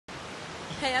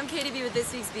Hey, I'm Katie B with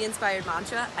this week's Be Inspired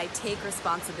mantra, I take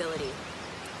responsibility.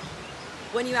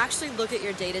 When you actually look at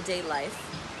your day-to-day life,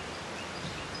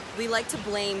 we like to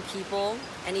blame people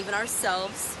and even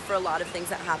ourselves for a lot of things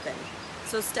that happen.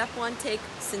 So step one, take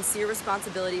sincere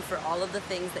responsibility for all of the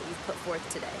things that you've put forth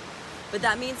today. But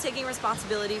that means taking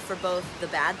responsibility for both the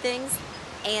bad things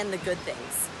and the good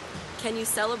things. Can you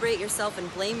celebrate yourself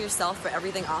and blame yourself for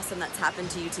everything awesome that's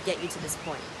happened to you to get you to this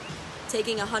point?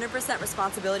 Taking 100%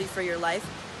 responsibility for your life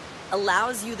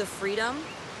allows you the freedom,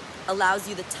 allows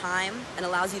you the time, and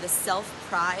allows you the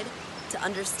self-pride to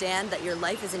understand that your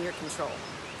life is in your control.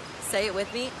 Say it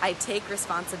with me, I take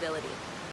responsibility.